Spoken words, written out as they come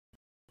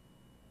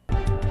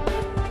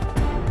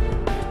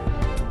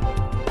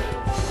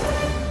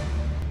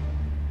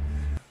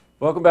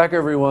Welcome back,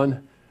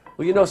 everyone.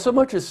 Well, you know, so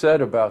much is said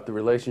about the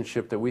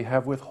relationship that we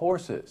have with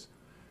horses.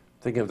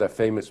 Thinking of that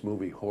famous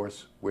movie,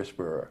 Horse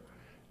Whisperer.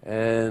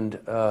 And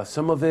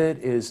some of it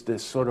is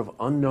this sort of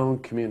unknown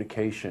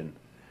communication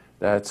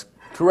that's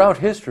throughout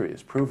history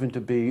has proven to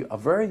be a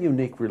very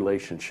unique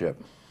relationship.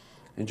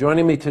 And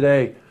joining me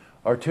today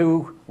are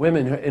two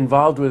women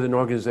involved with an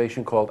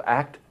organization called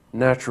ACT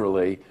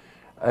Naturally.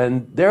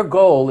 And their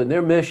goal and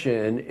their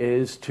mission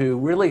is to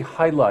really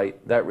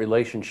highlight that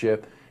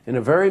relationship in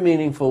a very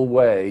meaningful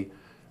way,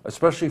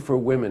 especially for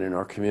women in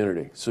our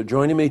community. So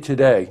joining me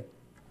today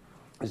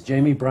is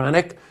Jamie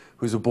Brannock,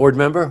 who's a board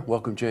member.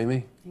 Welcome,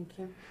 Jamie. Thank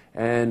you.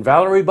 And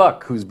Valerie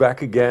Buck, who's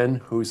back again,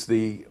 who's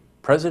the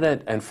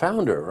president and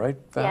founder, right,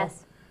 Val?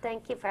 Yes.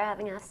 Thank you for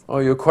having us. Oh,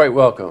 you're quite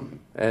welcome.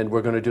 And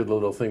we're going to do the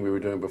little thing we were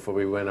doing before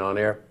we went on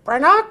air.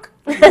 Brannock!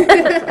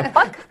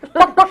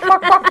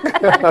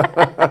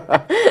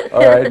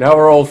 All right, now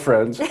we're old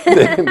friends.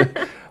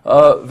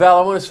 Val,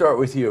 I want to start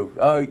with you.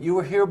 You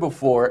were here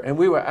before, and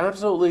we were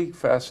absolutely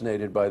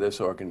fascinated by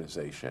this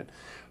organization.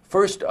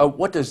 First,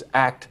 what does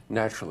ACT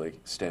Naturally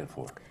stand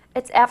for?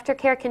 It's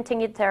Aftercare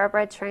Continued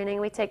Thoroughbred Training.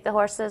 We take the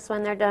horses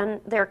when they're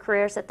done their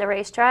careers at the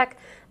racetrack,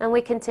 and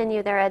we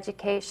continue their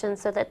education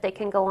so that they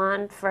can go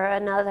on for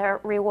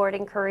another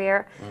rewarding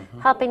career,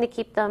 helping to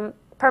keep them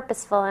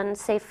purposeful and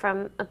safe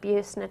from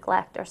abuse,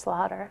 neglect, or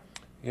slaughter.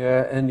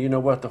 Yeah, and you know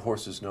what? The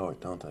horses know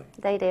it, don't they?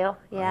 They do,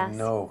 yes. I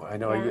know.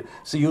 Yeah.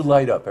 So you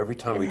light up every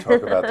time we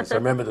talk about this. I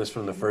remember this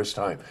from the first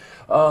time.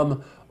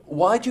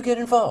 Why'd you get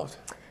involved?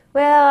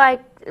 Well, I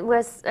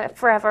was a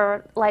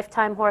forever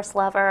lifetime horse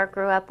lover.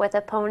 Grew up with a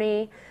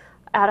pony.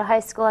 Out of high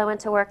school, I went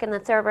to work in the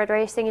thoroughbred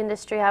racing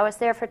industry. I was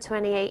there for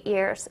 28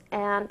 years,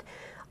 and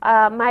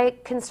my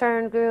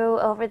concern grew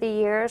over the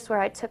years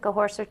where I took a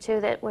horse or two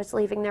that was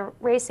leaving their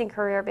racing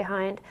career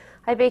behind.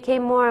 I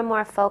became more and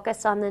more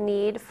focused on the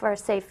need for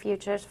safe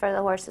futures for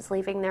the horses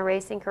leaving their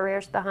racing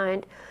careers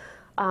behind.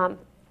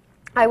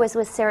 I was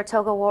with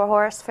Saratoga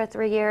Warhorse for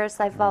 3 years.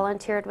 I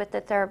volunteered with the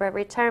Thoroughbred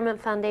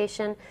Retirement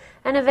Foundation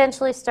and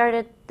eventually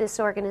started this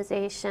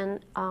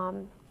organization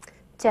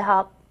to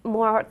help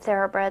more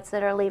thoroughbreds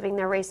that are leaving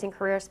their racing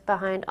careers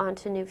behind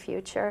onto new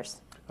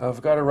futures.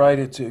 I've got it right.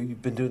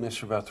 You've been doing this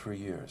for about 3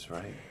 years,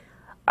 right?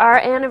 Our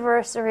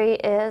anniversary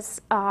is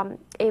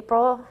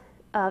April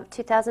of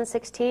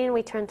 2016.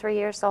 We turned 3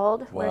 years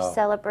old. Wow. We're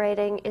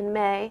celebrating in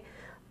May,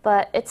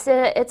 but it's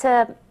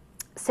a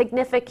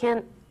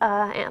significant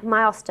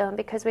milestone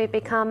because we've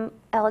become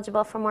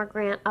eligible for more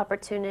grant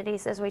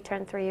opportunities as we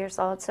turn 3 years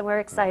old. So we're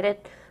excited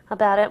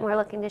about it, and we're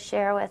looking to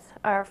share with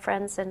our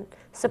friends and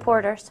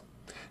supporters.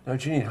 Now,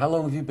 Jeanine, how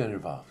long have you been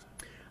involved?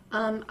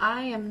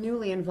 I am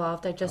newly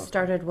involved. I just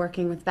started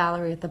working with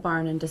Valerie at the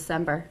barn in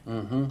December.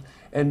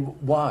 And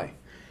why?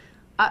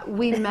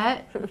 We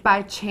met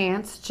by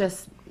chance,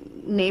 just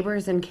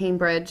neighbors in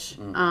Cambridge.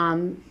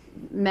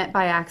 Met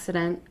by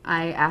accident.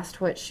 I asked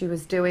what she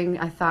was doing.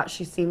 I thought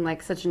she seemed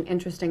like such an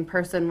interesting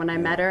person when I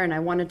met her, and I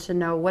wanted to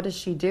know what is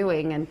she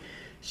doing. And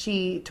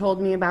she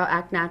told me about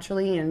ACT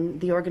Naturally and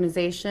the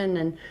organization,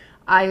 and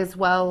I as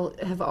well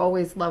have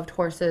always loved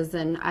horses,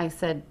 and I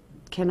said,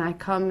 can I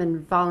come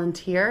and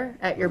volunteer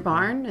at your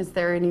barn? Is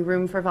there any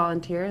room for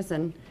volunteers?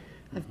 And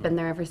I've been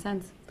there ever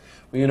since.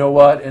 Well, you know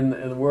what? In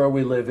the world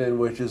we live in,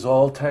 which is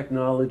all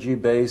technology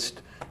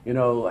based, you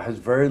know, has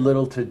very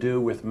little to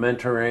do with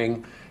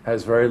mentoring,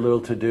 has very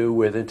little to do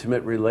with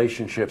intimate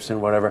relationships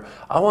and whatever.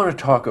 I want to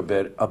talk a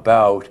bit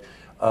about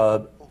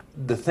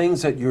the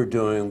things that you're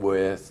doing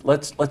with,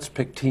 let's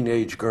pick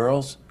teenage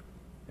girls,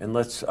 and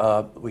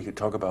we could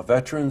talk about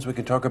veterans, we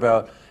can talk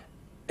about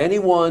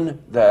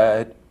anyone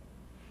that,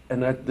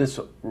 and that this,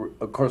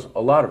 of course,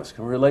 a lot of us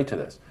can relate to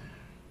this.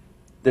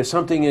 There's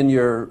something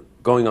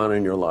going on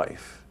in your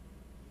life.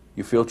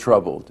 You feel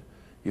troubled.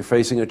 You're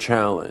facing a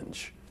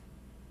challenge.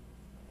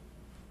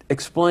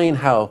 Explain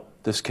how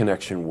this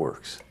connection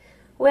works.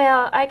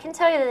 Well, I can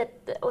tell you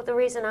that the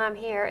reason I'm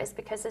here is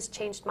because it's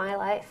changed my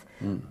life.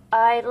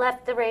 I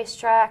left the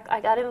racetrack,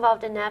 I got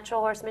involved in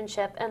natural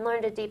horsemanship and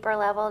learned a deeper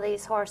level of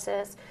these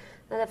horses,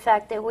 and the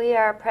fact that we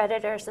are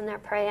predators and they're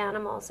prey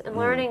animals, and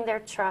learning their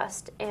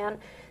trust. And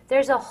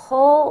there's a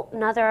whole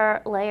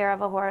nother layer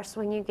of a horse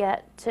when you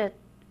get to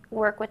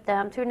work with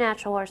them through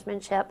natural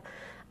horsemanship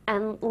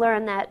and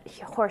learn that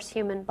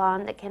horse-human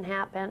bond that can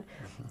happen.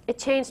 It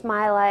changed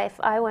my life.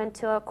 I went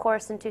to a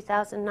course in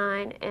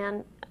 2009,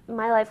 and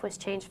my life was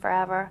changed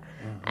forever.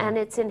 And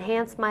it's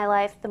enhanced my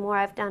life the more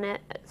I've done it.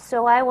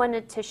 So I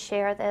wanted to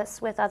share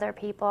this with other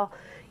people.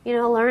 You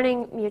know,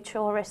 learning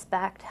mutual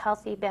respect,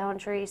 healthy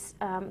boundaries,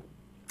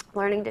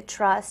 learning to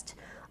trust,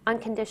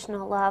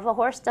 unconditional love. A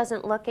horse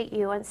doesn't look at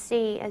you and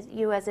see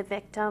you as a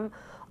victim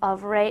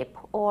of rape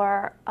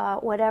or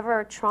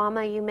whatever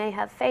trauma you may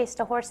have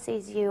faced. A horse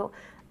sees you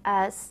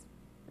as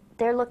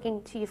they're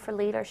looking to you for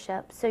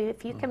leadership. So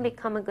if you can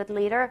become a good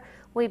leader,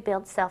 we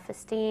build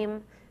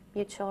self-esteem,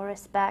 mutual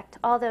respect,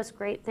 all those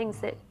great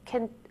things that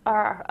can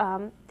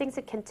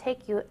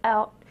take you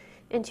out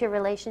into your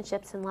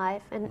relationships in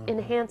life and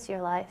enhance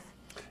your life.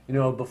 You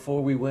know,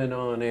 before we went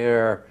on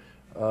air,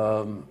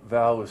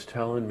 Val was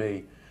telling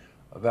me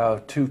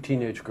about two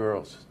teenage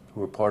girls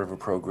who were part of a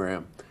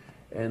program,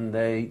 and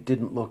they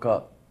didn't look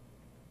up.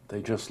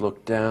 They just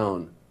looked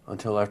down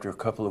until after a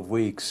couple of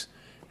weeks,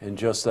 and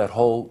just that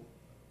whole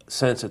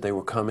sense that they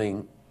were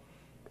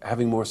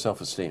having more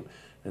self-esteem,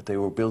 that they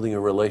were building a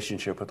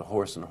relationship with the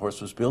horse, and the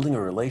horse was building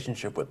a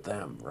relationship with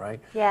them, right?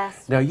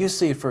 Yes. Now, you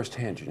see it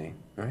firsthand, Janine,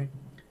 right?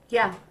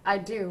 Yeah, I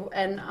do.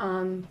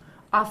 And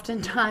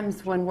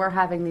oftentimes when we're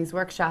having these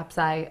workshops,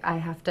 I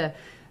have to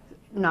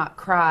not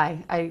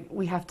cry.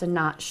 We have to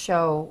not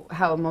show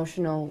how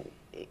emotional,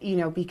 you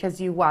know,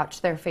 because you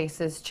watch their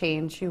faces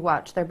change, you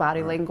watch their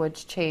body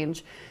language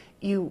change.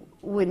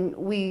 When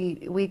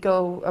we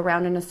go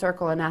around in a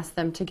circle and ask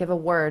them to give a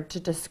word to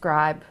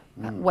describe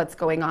what's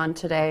going on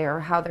today or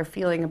how they're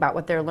feeling about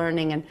what they're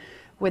learning, and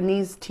when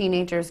these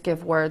teenagers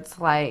give words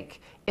like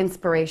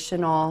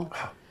inspirational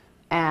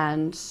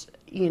and,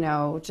 you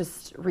know,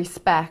 just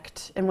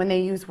respect, and when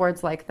they use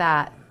words like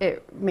that,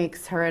 it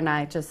makes her and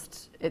I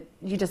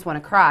you just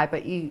want to cry,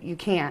 but you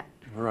can't.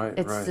 Right,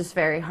 It's just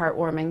very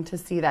heartwarming to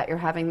see that you're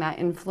having that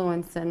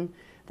influence in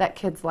that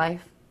kid's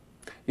life.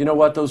 You know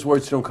what? Those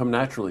words don't come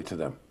naturally to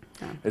them.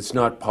 No. It's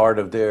not part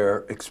of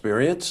their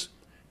experience.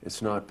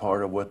 It's not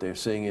part of what they're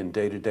seeing in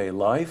day-to-day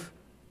life.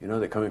 You know,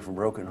 they're coming from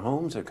broken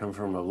homes. They're coming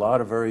from a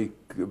lot of very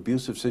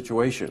abusive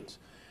situations.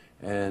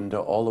 And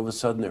all of a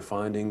sudden, they're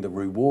finding the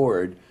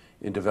reward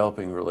in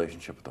developing a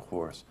relationship with the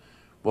horse.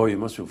 Boy, you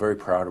must feel very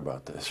proud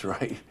about this,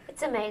 right?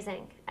 It's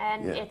amazing,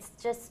 and Yeah.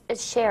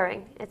 it's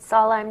sharing. It's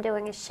all I'm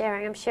doing is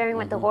sharing. I'm sharing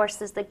with the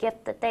horses the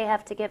gift that they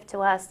have to give to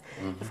us.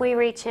 If we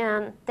reach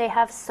in, they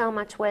have so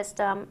much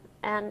wisdom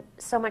and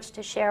so much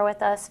to share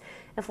with us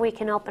if we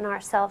can open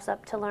ourselves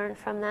up to learn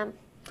from them.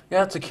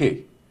 Yeah, that's the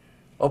key.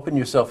 Open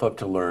yourself up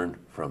to learn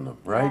from them,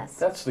 right? Yes.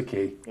 That's the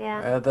key.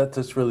 Yeah.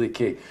 That's really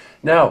key.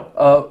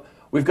 Now,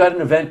 we've got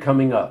an event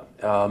coming up,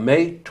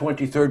 May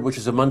 23rd, which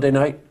is a Monday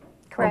night.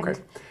 Correct. Okay.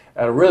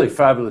 At a really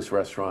fabulous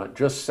restaurant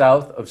just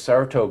south of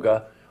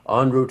Saratoga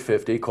on Route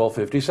 50 called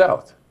 50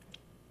 South.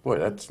 Boy,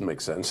 that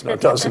makes sense now,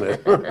 doesn't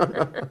it?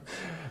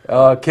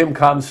 Kim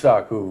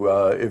Comstock, who,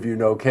 if you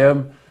know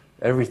Kim,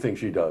 everything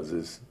she does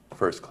is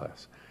first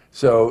class.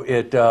 So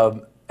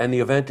and the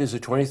event is the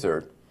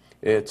 23rd.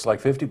 It's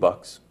like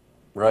 $50,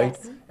 right?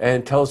 Yes.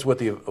 And tell us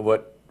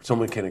what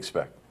someone can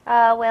expect.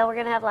 Well, we're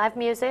going to have live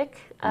music.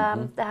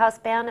 The house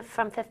band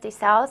from 50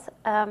 South.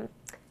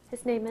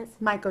 His name is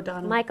Mike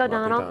O'Donnell. Mike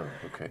O'Donnell.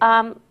 Okay.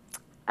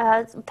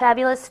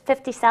 Fabulous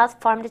 50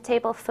 South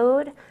farm-to-table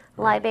food,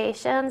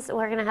 libations.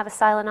 We're going to have a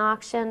silent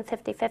auction,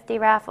 50-50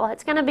 raffle.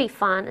 It's going to be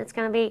fun. It's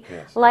going to be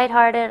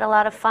lighthearted, a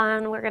lot of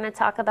fun. We're going to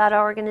talk about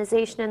our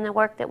organization and the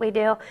work that we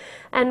do.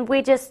 And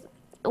we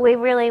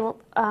really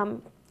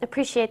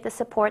appreciate the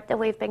support that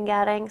we've been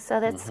getting.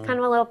 So that's kind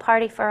of a little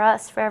party for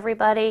us, for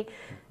everybody.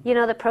 You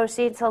know, the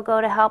proceeds will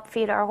go to help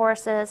feed our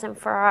horses and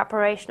for our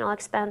operational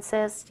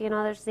expenses. You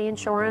know, there's the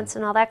insurance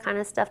and all that kind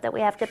of stuff that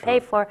we have to pay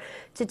for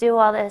to do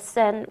all this.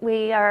 And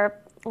we are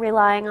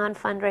relying on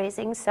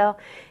fundraising. So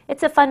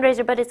it's a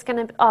fundraiser, but it's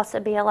going to also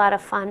be a lot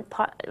of fun,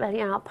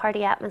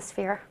 party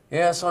atmosphere.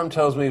 Yeah, something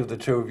tells me if the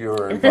two of you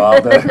are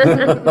involved,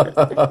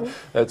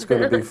 that's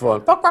going to be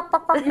fun.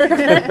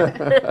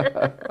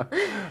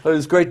 It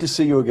was great to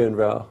see you again,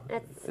 Val.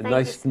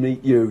 Nice to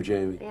meet you,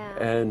 Jamie. Yeah.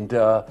 And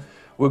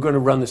we're going to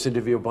run this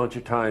interview a bunch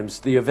of times.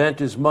 The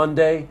event is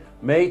Monday,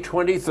 May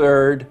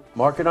 23rd.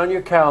 Mark it on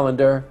your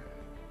calendar.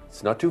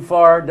 It's not too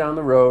far down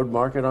the road.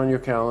 Mark it on your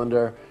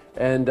calendar.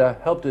 And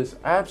help this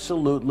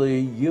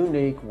absolutely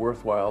unique,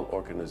 worthwhile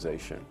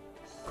organization.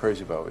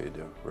 Crazy about what you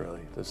do,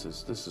 really. This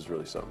is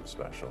really something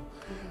special.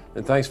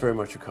 And thanks very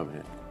much for coming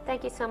in.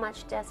 Thank you so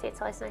much, Jesse.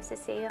 It's always nice to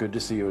see you. Good to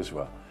see you as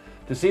well.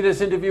 To see this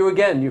interview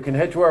again, you can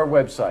head to our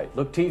website,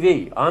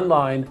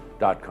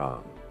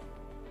 looktvonline.com.